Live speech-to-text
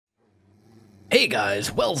Hey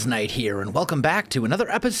guys, Wels Knight here, and welcome back to another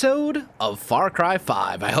episode of Far Cry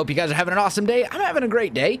 5. I hope you guys are having an awesome day. I'm having a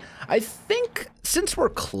great day. I think since we're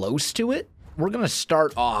close to it, we're going to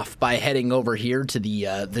start off by heading over here to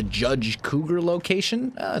the Judge Cougar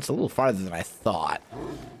location. It's a little farther than I thought.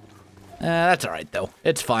 That's alright though.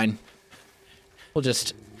 It's fine. We'll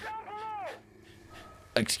just...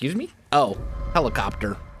 Excuse me? Oh,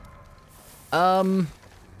 helicopter.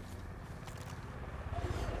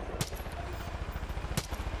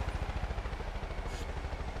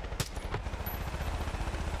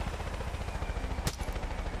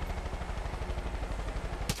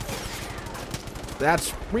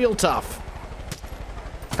 That's real tough.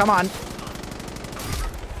 Come on.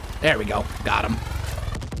 There we go. Got him.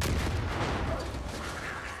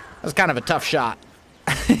 That's kind of a tough shot.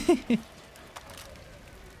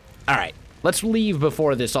 Alright. Let's leave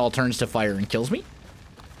before this all turns to fire and kills me.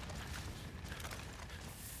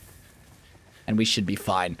 And we should be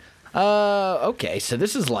fine. Okay. So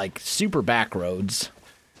this is like super back roads.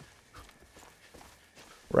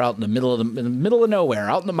 We're out in the middle of nowhere,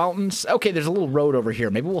 out in the mountains. Okay, there's a little road over here.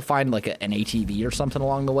 Maybe we'll find like an ATV or something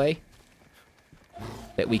along the way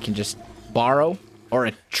that we can just borrow. Or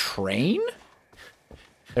a train?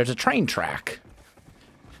 There's a train track.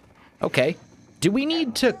 Okay. Do we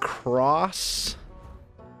need to cross?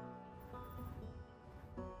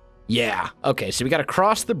 Yeah. Okay, so we got to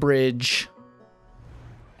cross the bridge.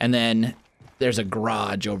 And then there's a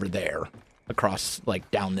garage over there. Across, like,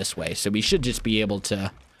 down this way. So we should just be able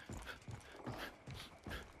to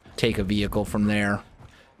take a vehicle from there.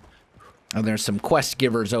 And there's some quest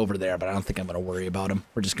givers over there, but I don't think I'm going to worry about them.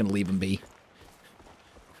 We're just going to leave them be.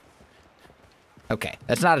 Okay,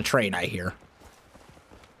 that's not a train, I hear.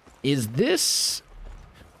 Is this...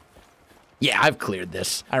 Yeah, I've cleared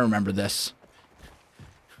this. I remember this.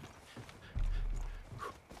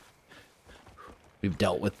 We've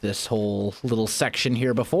dealt with this whole little section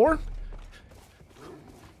here before.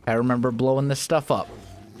 I remember blowing this stuff up.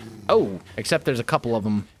 Oh, except there's a couple of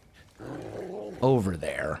them over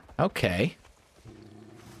there. Okay.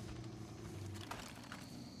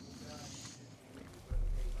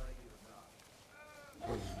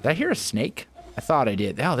 Did I hear a snake? I thought I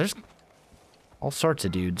did. Oh, there's all sorts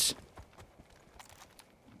of dudes.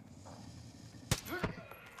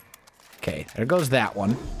 Okay, there goes that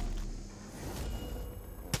one.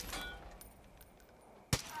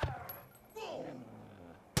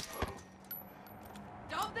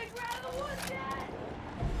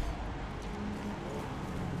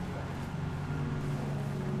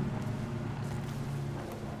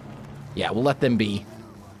 Yeah, we'll let them be.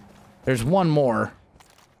 There's one more.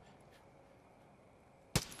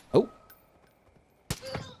 Oh.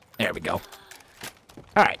 There we go.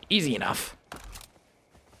 Alright, easy enough.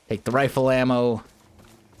 Take the rifle ammo.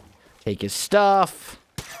 Take his stuff.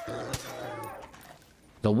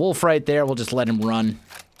 The wolf right there, we'll just let him run.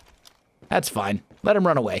 That's fine. Let him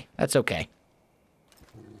run away. That's okay.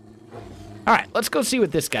 Alright, let's go see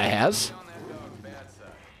what this guy has.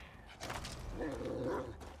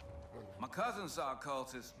 Cousin saw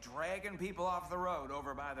cultists dragging people off the road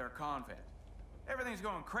over by their convent. Everything's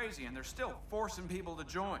going crazy and they're still forcing people to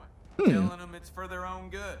join. Telling them it's for their own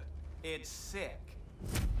good. It's sick.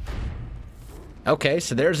 Okay,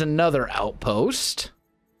 so there's another outpost.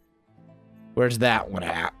 Where's that one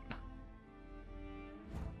at?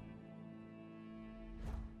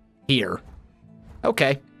 Here.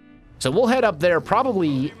 Okay. So we'll head up there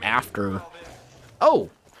probably after... Oh!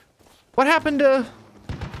 What happened to...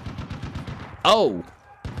 Oh,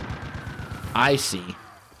 I see.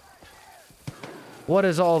 What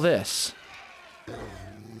is all this?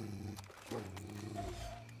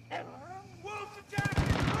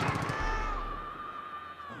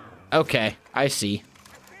 Okay, I see.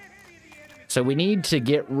 So we need to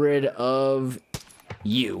get rid of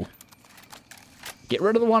you. Get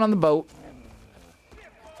rid of the one on the boat.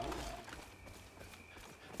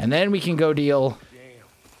 And then we can go deal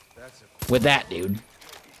with that dude.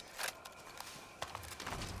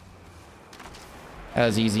 That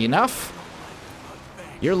was easy enough.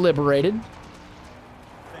 You're liberated.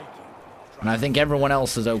 And I think everyone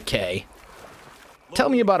else is okay. Tell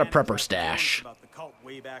me about a prepper stash. About the cult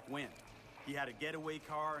way back when. He had a getaway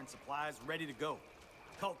car and supplies ready to go.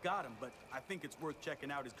 Cult got him, but I think it's worth checking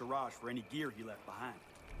out his garage for any gear he left behind.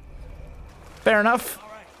 Fair enough. All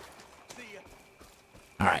right. See ya.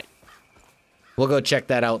 All right. We'll go check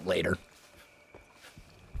that out later.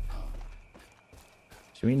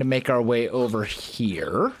 So we need to make our way over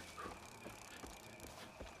here.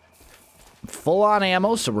 Full on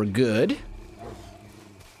ammo, so we're good.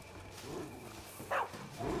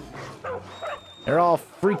 They're all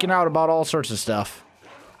freaking out about all sorts of stuff.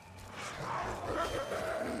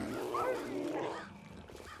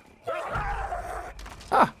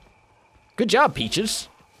 Ah, good job, Peaches.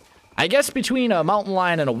 I guess between a mountain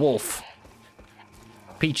lion and a wolf,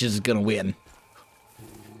 Peaches is gonna win.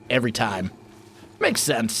 Every time. Makes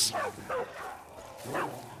sense.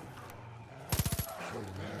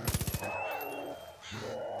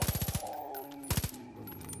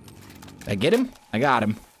 Did I get him? I got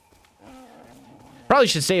him. Probably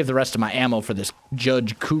should save the rest of my ammo for this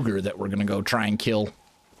Judge Cougar that we're gonna go try and kill.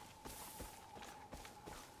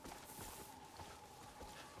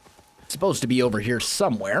 It's supposed to be over here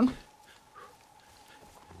somewhere.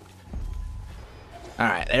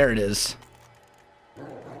 Alright, there it is.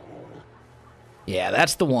 Yeah,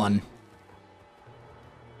 that's the one.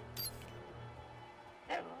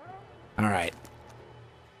 Alright.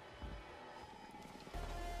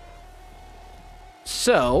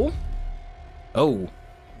 So... Oh.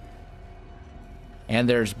 And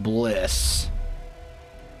there's Bliss.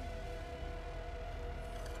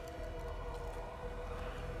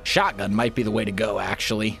 Shotgun might be the way to go,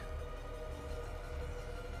 actually.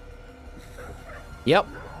 Yep.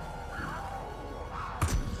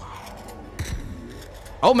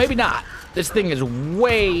 Oh, maybe not. This thing is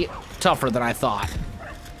way tougher than I thought.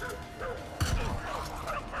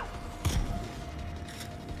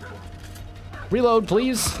 Reload,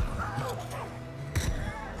 please.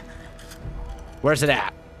 Where's it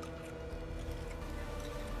at?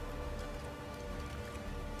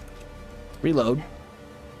 Reload.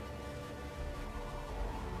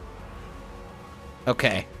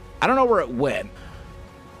 Okay. I don't know where it went.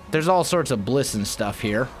 There's all sorts of bliss and stuff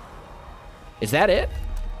here. Is that it?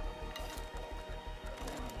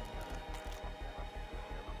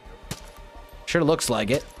 Sure looks like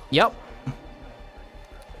it. Yep.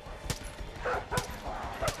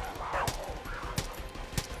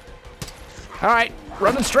 All right,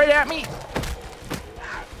 running straight at me.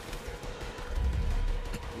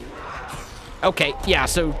 Okay, yeah,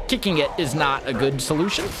 so kicking it is not a good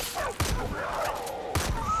solution.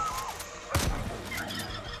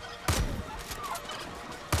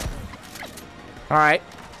 All right.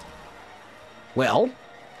 Well,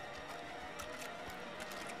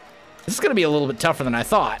 this is going to be a little bit tougher than I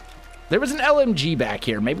thought. There was an LMG back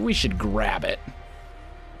here. Maybe we should grab it.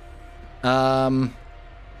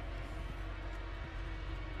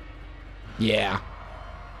 Yeah.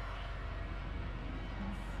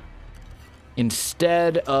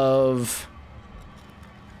 Instead of...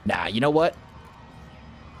 Nah, you know what?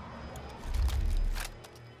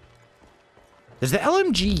 Does the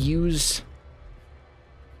LMG use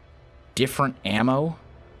different ammo?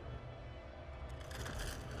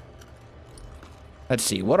 Let's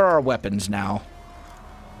see. What are our weapons now?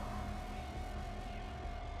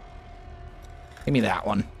 Give me that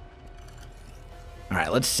one. All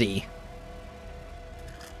right, let's see.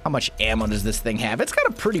 How much ammo does this thing have? It's got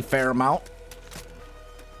a pretty fair amount.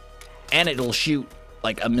 And it'll shoot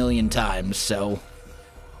like 1,000,000 times, so...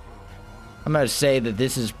 I'm going to say that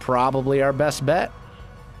this is probably our best bet.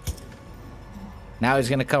 Now he's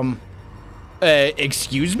going to come...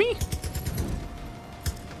 excuse me?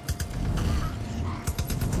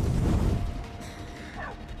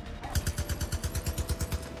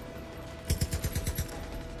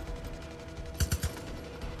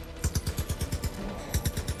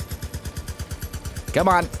 Come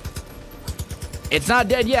on. It's not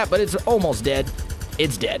dead yet, but it's almost dead.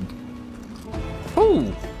 It's dead.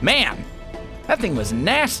 Ooh, man. That thing was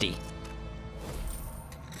nasty.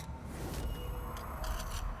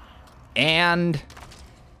 And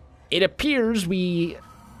it appears we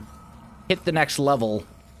hit the next level,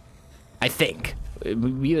 I think.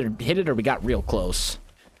 We either hit it or we got real close.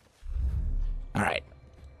 All right.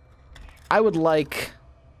 I would like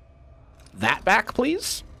that back,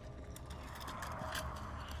 please.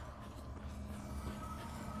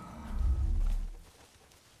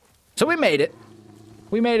 So we made it.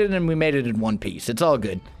 We made it, and we made it in one piece. It's all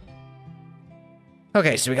good.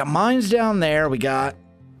 Okay, so we got mines down there. We got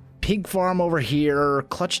Pig Farm over here.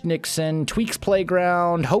 Clutch Nixon. Tweaks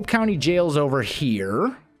Playground. Hope County Jail's over here.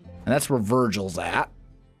 And that's where Virgil's at.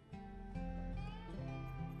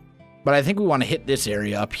 But I think we want to hit this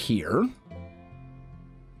area up here.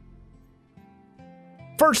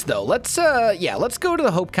 First, though, let's go to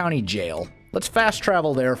the Hope County Jail. Let's fast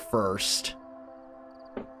travel there first.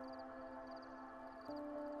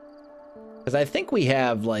 Because I think we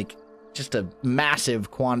have, like, just a massive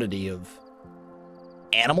quantity of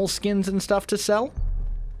animal skins and stuff to sell.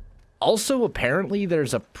 Also, apparently,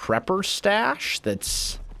 there's a prepper stash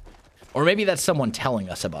that's... Or maybe that's someone telling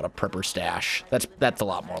us about a prepper stash. That's a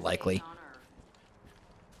lot more likely.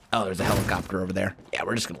 Oh, there's a helicopter over there. Yeah,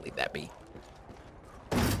 we're just gonna leave that be.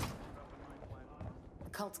 The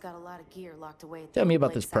cult's got a lot of gear locked away at the Tell me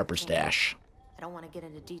about this Lakeside prepper camp. stash. I don't want to get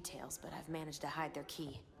into details, but I've managed to hide their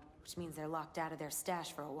key, which means they're locked out of their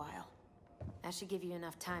stash for a while. That should give you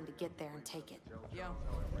enough time to get there and take it.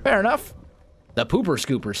 Fair enough. The pooper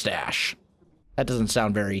scooper stash. That doesn't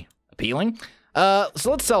sound very appealing. So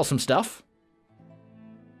let's sell some stuff.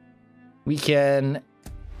 We can...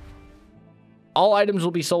 All items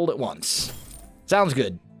will be sold at once. Sounds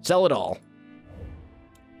good. Sell it all.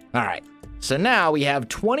 All right. So now we have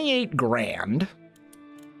 28 grand,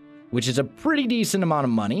 which is a pretty decent amount of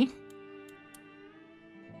money.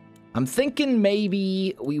 I'm thinking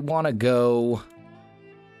maybe we want to go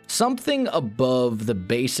something above the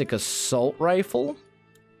basic assault rifle.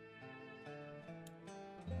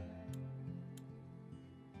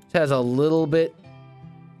 It has a little bit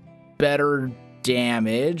better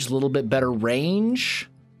damage, a little bit better range.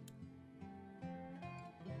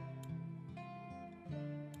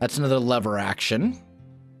 That's another lever action.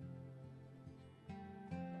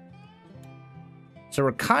 So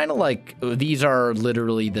we're kind of like, these are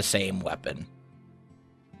literally the same weapon.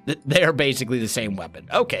 They are basically the same weapon.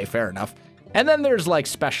 Okay, fair enough. And then there's like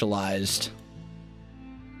specialized.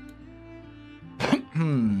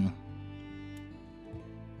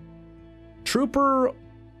 Trooper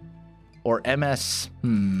or MS.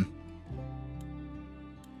 I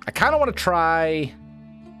kind of want to try.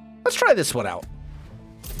 Let's try this one out.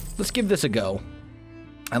 Let's give this a go.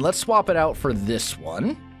 And let's swap it out for this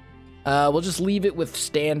one. We'll just leave it with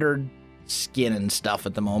standard skin and stuff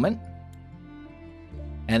at the moment.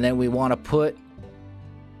 And then we want to put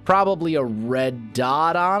probably a red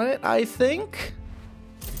dot on it, I think.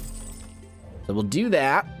 So we'll do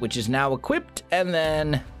that, which is now equipped, and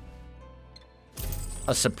then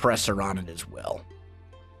a suppressor on it as well.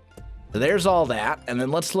 So there's all that. And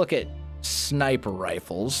then let's look at sniper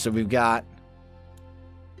rifles. So we've got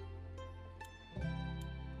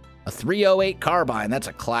a 308 carbine. That's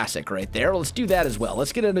a classic right there. Let's do that as well.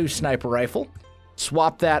 Let's get a new sniper rifle.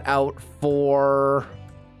 Swap that out for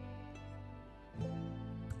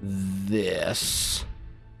this.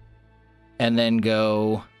 And then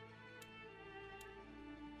go...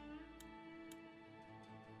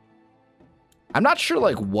 I'm not sure,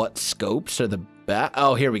 like, what scopes are the best.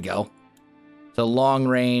 Oh, here we go. So long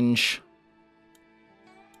range.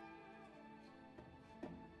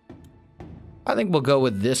 I think we'll go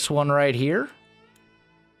with this one right here.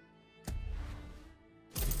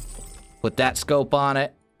 Put that scope on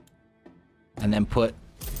it. And then put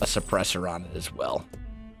a suppressor on it as well.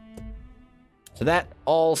 So that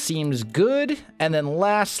all seems good. And then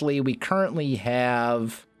lastly, we currently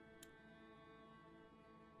have...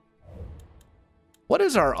 What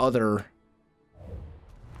is our other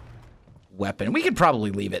weapon? We could probably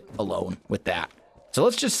leave it alone with that. So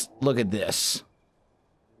let's just look at this.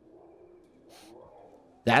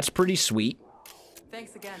 That's pretty sweet.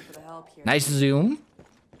 Thanks again for the help here. Nice zoom.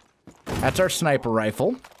 That's our sniper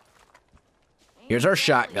rifle. Here's our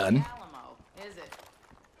shotgun.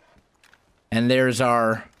 And there's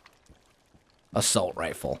our assault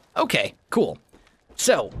rifle. Okay, cool.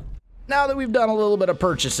 So, now that we've done a little bit of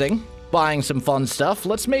purchasing, buying some fun stuff,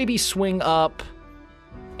 let's maybe swing up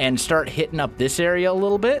and start hitting up this area a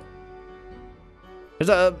little bit. There's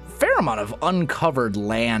a fair amount of uncovered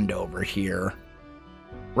land over here.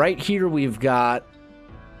 Right here we've got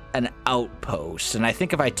an outpost, and I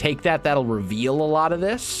think if I take that, that'll reveal a lot of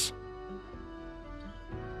this.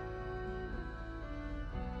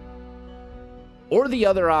 Or the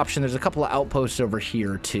other option, there's a couple of outposts over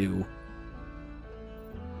here too.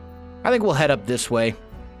 I think we'll head up this way.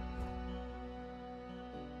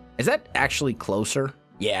 Is that actually closer?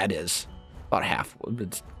 Yeah, it is. About half.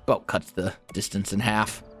 It about cuts the distance in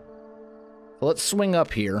half. So let's swing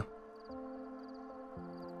up here.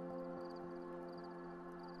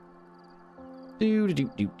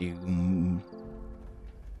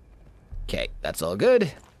 Okay, that's all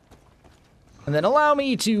good. And then allow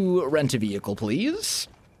me to rent a vehicle, please.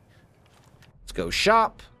 Let's go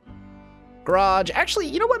shop. Garage. Actually,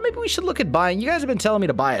 you know what? Maybe we should look at buying. You guys have been telling me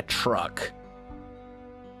to buy a truck.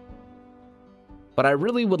 But I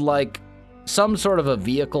really would like some sort of a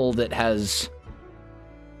vehicle that has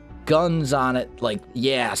guns on it. Like,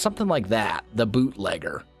 yeah, something like that. The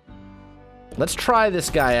bootlegger. Let's try this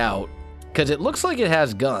guy out, because it looks like it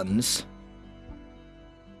has guns.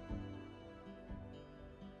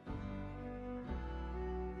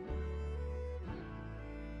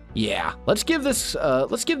 Yeah, let's give this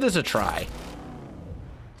a try.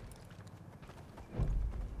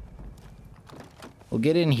 We'll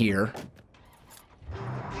get in here.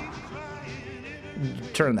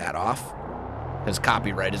 turn that off. Because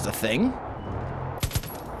copyright is a thing.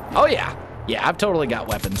 Oh, yeah. Yeah, I've totally got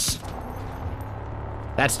weapons.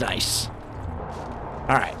 That's nice.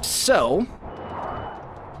 All right, so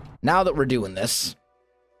now that we're doing this,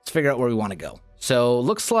 let's figure out where we want to go. So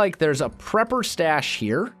looks like there's a prepper stash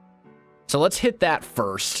here. So let's hit that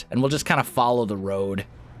first, and we'll just kind of follow the road,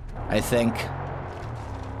 I think.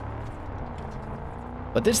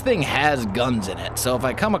 But this thing has guns in it, so if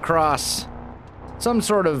I come across some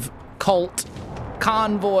sort of cult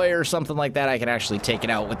convoy or something like that, I can actually take it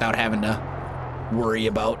out without having to worry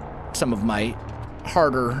about some of my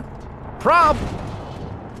harder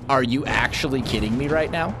Are you actually kidding me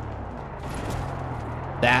right now?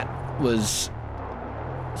 That was...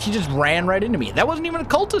 He just ran right into me. That wasn't even a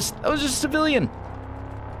cultist. That was just a civilian.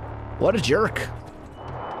 What a jerk.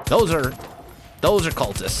 Those are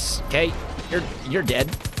cultists, okay? You're dead.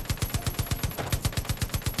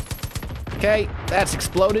 Okay, that's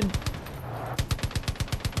exploded.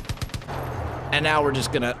 And now we're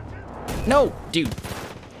just gonna... No, dude.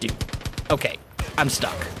 Okay, I'm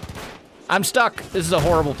stuck. I'm stuck. This is a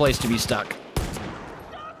horrible place to be stuck.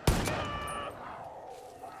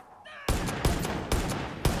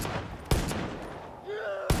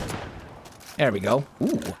 There we go.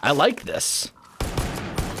 Ooh, I like this.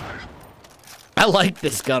 I like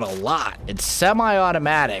this gun a lot. It's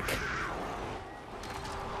semi-automatic,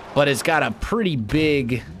 but it's got a pretty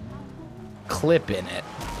big clip in it.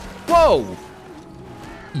 Whoa!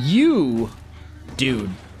 You,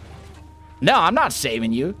 dude. No, I'm not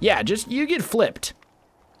saving you. Yeah, just you get flipped.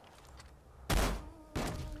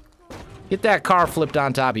 Get that car flipped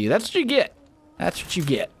on top of you. That's what you get. That's what you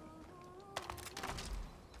get.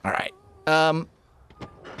 All right.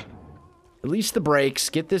 Release the brakes,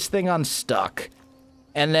 get this thing unstuck,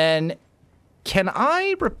 and then can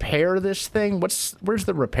I repair this thing? Where's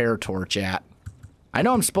the repair torch at? I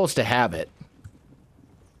know I'm supposed to have it.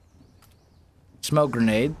 Smoke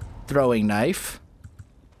grenade, throwing knife.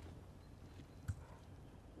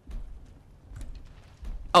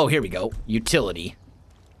 Oh, here we go. Utility.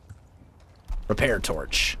 Repair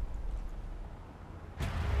torch.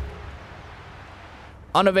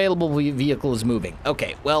 Unavailable vehicle is moving.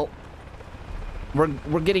 Okay, well,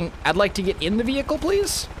 we're getting... I'd like to get in the vehicle,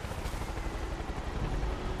 please.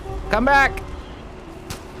 Come back.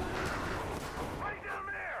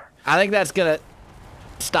 I think that's gonna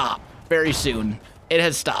stop very soon. It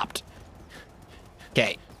has stopped.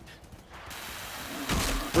 Okay.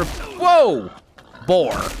 Whoa!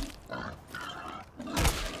 Bore.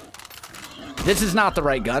 This is not the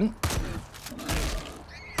right gun.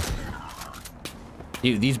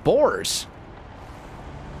 Dude, these boars.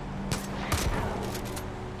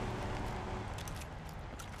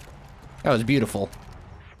 That was beautiful.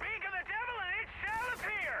 Speak of the devil and it shall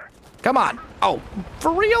appear. Come on. Oh,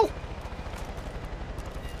 for real?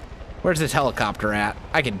 Where's this helicopter at?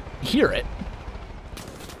 I can hear it.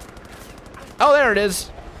 Oh, there it is.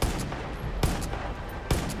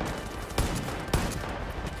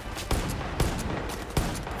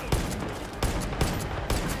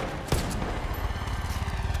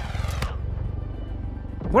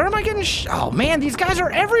 Where am I getting oh man, these guys are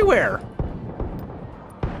everywhere.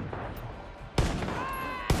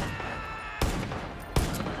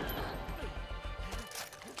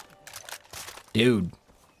 Dude,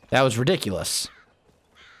 that was ridiculous.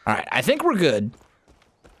 All right, I think we're good.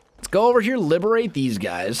 Let's go over here, liberate these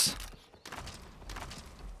guys.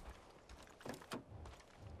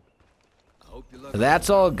 That's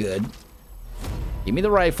all good. Give me the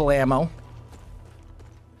rifle ammo.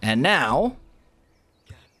 And now...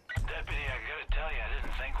 Deputy, I gotta tell you, I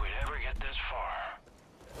didn't think we'd ever get this far.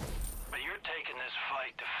 But you're taking this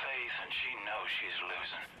fight to Faith, and she knows she's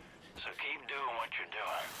losing. So keep doing what you're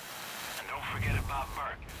doing. And don't forget about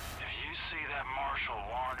Burke. If you see that marshal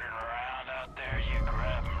wandering around out there, you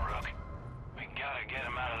grab him, Rook. We gotta get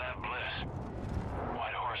him out of that bliss.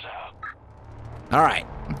 White horse out. All right,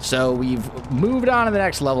 so we've moved on to the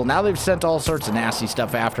next level. Now they've sent all sorts of nasty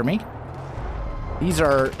stuff after me. These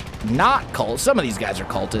are not cultists. Some of these guys are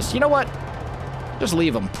cultists. You know what? Just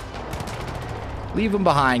leave them. Leave them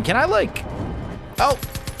behind. Can I, like... Oh.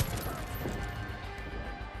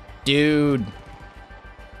 Dude.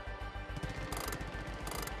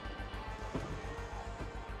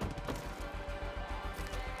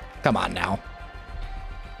 Come on now.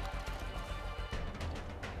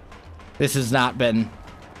 This has not been...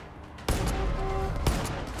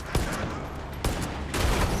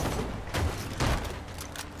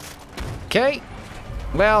 Okay.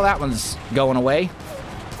 Well, that one's going away.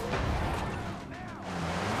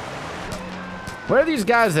 Where are these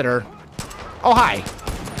guys that are... Oh, hi.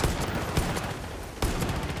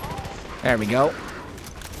 There we go.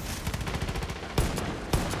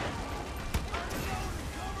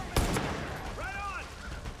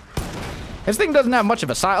 This thing doesn't have much of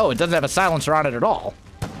a oh, it doesn't have a silencer on it at all.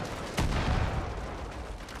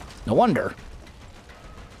 No wonder.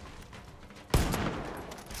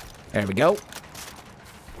 There we go.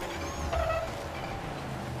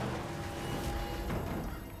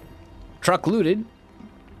 Truck looted.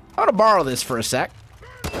 I'm gonna borrow this for a sec.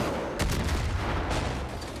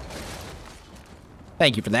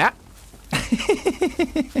 Thank you for that.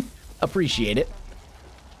 Appreciate it.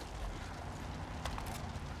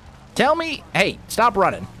 Tell me, hey, stop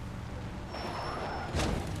running.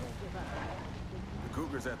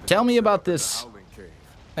 Tell me about this.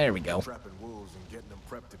 There we go. Trapping wolves and getting them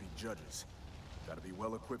prepped to be judges. Gotta be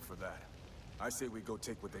well equipped for that. I say we go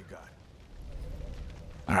take what they got.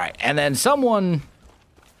 All right, and then someone.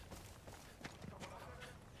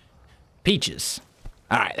 Peaches.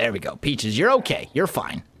 All right, there we go. Peaches, you're okay. You're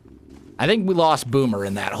fine. I think we lost Boomer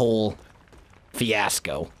in that whole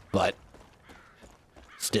fiasco, but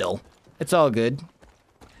still, it's all good.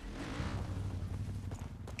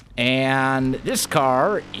 And this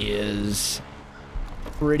car is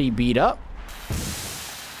pretty beat up.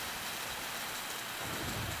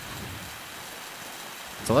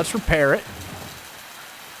 So let's repair it.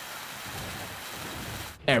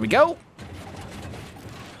 There we go.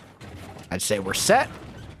 I'd say we're set.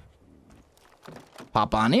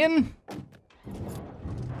 Pop on in.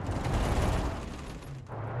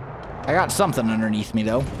 I got something underneath me,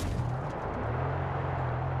 though.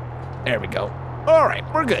 There we go. All right,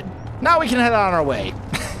 we're good. Now we can head on our way.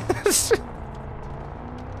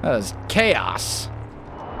 That was chaos.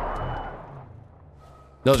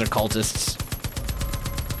 Those are cultists.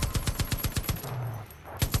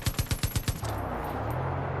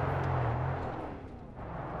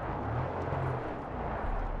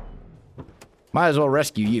 Might as well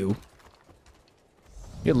rescue you.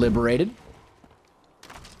 You're liberated.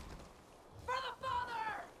 For the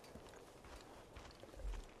father!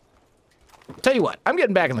 Tell you what, I'm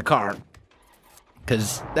getting back in the car.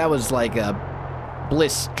 Because that was like a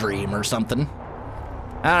bliss dream or something.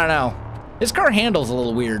 I don't know. This car handles a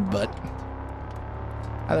little weird, but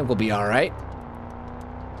I think we'll be all right.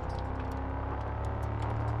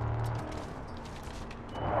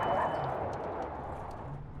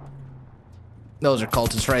 Those are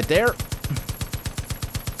cultists right there.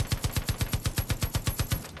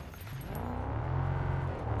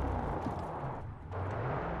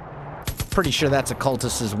 Pretty sure that's a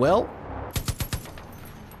cultist as well.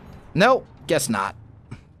 Nope, guess not.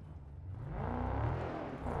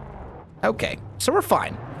 Okay, so we're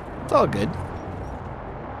fine. It's all good.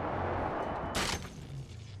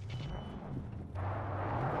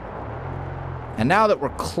 And now that we're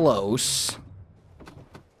close,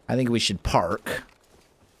 I think we should park.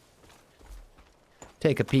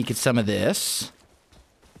 Take a peek at some of this.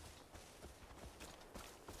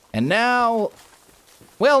 And now,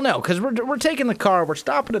 well, no, because we're taking the car, we're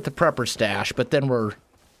stopping at the prepper stash, but then we're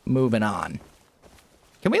moving on.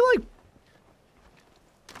 Can we, like,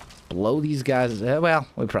 blow these guys? Well,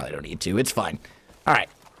 we probably don't need to. It's fine. All right.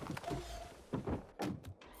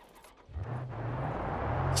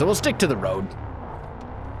 So we'll stick to the road.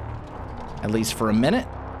 At least for a minute.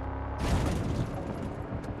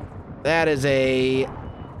 That is a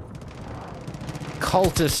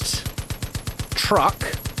cultist truck.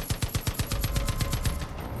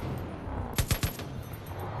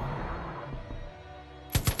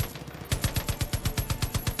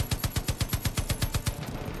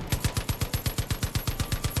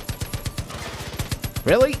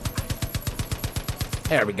 Really?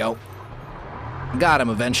 There we go. Got him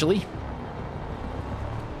eventually.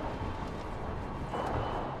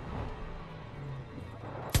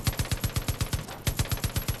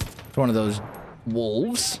 It's one of those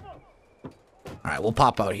wolves. All right, we'll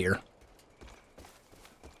pop out here.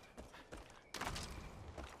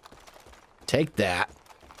 Take that.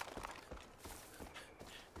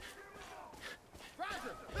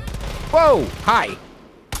 Whoa! Hi!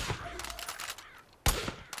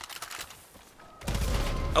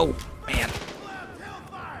 Oh, man.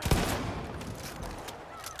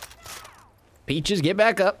 Peaches, get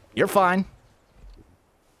back up. You're fine.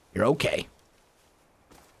 You're okay.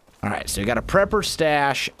 All right, so we got a prepper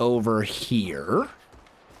stash over here.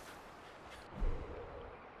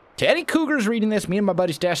 To any cougars reading this, me and my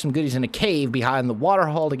buddy stashed some goodies in a cave behind the water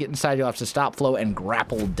hole. To get inside, you'll have to stop flow and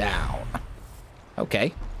grapple down.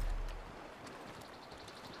 Okay.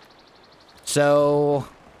 So, oh,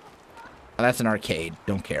 that's an arcade.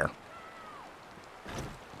 Don't care.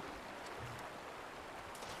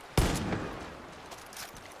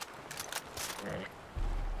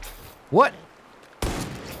 What?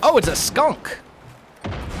 Oh, it's a skunk.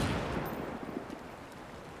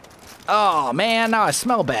 Oh, man, now I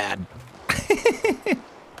smell bad.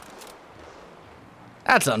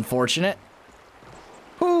 That's unfortunate.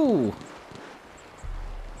 Whoo.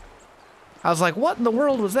 I was like, what in the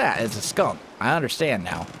world was that? It's a skunk. I understand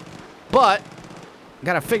now. But,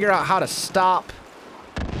 gotta figure out how to stop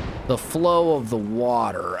the flow of the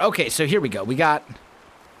water. Okay, so here we go. We got...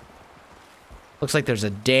 Looks like there's a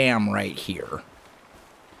dam right here.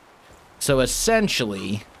 So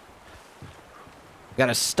essentially,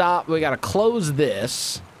 gotta stop, we gotta close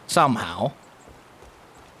this somehow.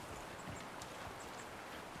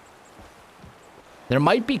 There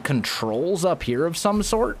might be controls up here of some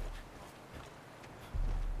sort.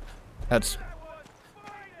 That's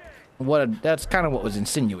kind of what was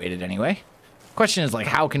insinuated anyway. Question is, like,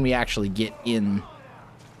 how can we actually get inside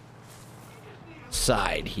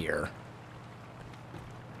here?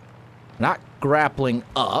 Not grappling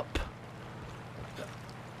up.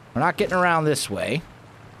 We're not getting around this way.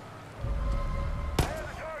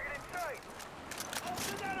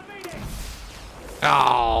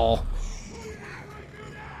 Oh.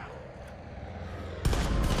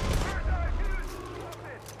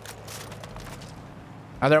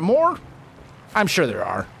 Are there more? I'm sure there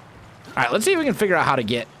are. All right, let's see if we can figure out how to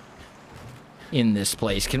get in this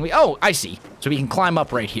place. Can we? Oh, I see. So we can climb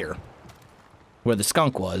up right here where the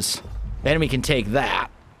skunk was. Then we can take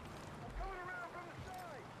that.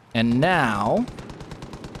 And now...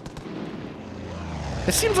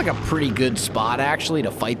 This seems like a pretty good spot, actually,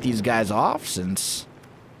 to fight these guys off, since...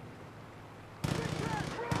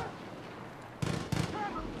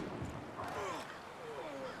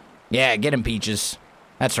 Yeah, get him, Peaches.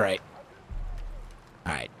 That's right.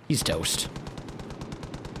 Alright, he's toast.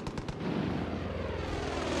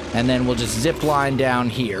 And then we'll just zip line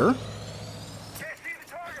down here.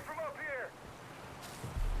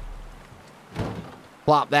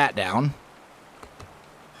 Plop that down.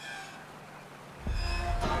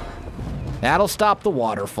 That'll stop the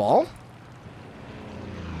waterfall.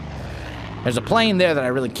 There's a plane there that I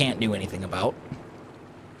really can't do anything about.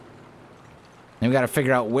 Then we gotta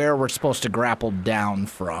figure out where we're supposed to grapple down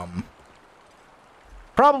from.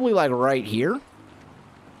 Probably like right here.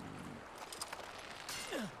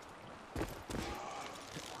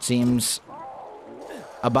 Seems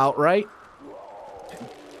about right.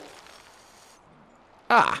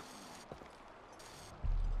 Ah.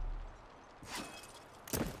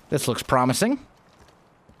 This looks promising.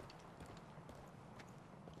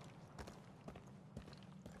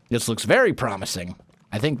 This looks very promising.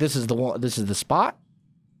 I think this is the one, this is the spot.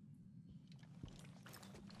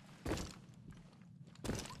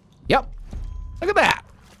 Yep. Look at that.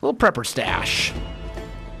 Little prepper stash.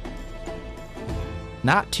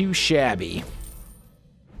 Not too shabby.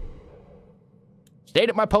 Stayed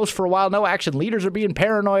at my post for a while. No action. Leaders are being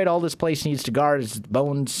paranoid. All this place needs to guard its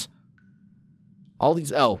bones. All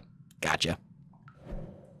these... Oh, gotcha.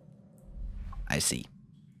 I see.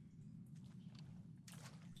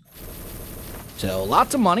 So,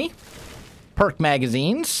 lots of money. Perk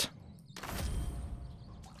magazines.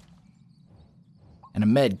 And a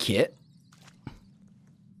med kit.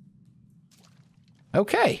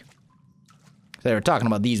 Okay. They were talking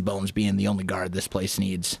about these bones being the only guard this place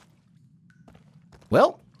needs.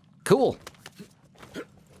 Well, cool.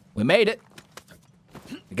 We made it.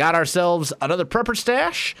 We got ourselves another prepper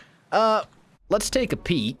stash. Let's take a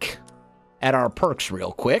peek at our perks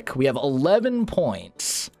real quick. We have 11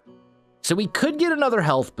 points. So we could get another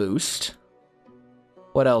health boost.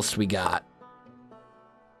 What else we got?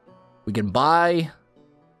 We can buy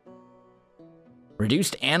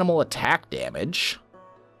reduced animal attack damage.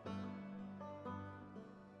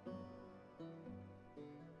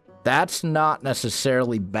 That's not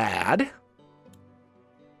necessarily bad.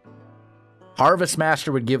 Harvest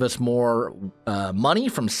Master would give us more money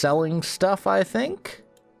from selling stuff, I think.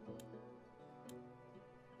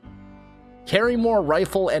 Carry more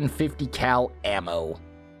rifle and 50 cal ammo.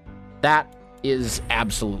 That is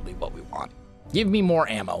absolutely what we want. Give me more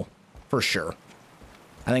ammo, for sure.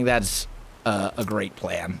 I think that's a great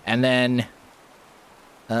plan. And then,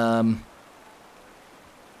 can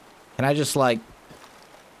I just like...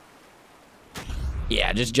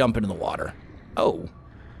 Yeah, just jump into the water. Oh,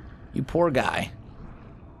 you poor guy.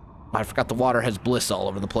 I forgot the water has bliss all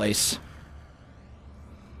over the place.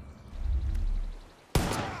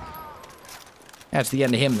 That's the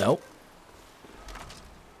end of him, though.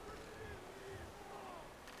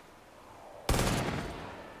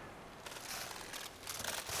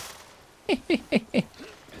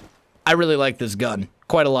 I really like this gun.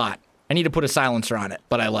 Quite a lot. I need to put a silencer on it,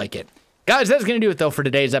 but I like it. Guys, that's going to do it, though, for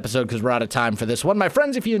today's episode because we're out of time for this one. My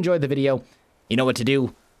friends, if you enjoyed the video, you know what to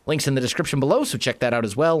do. Links in the description below, so check that out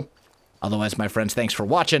as well. Otherwise, my friends, thanks for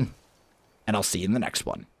watching, and I'll see you in the next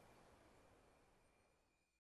one.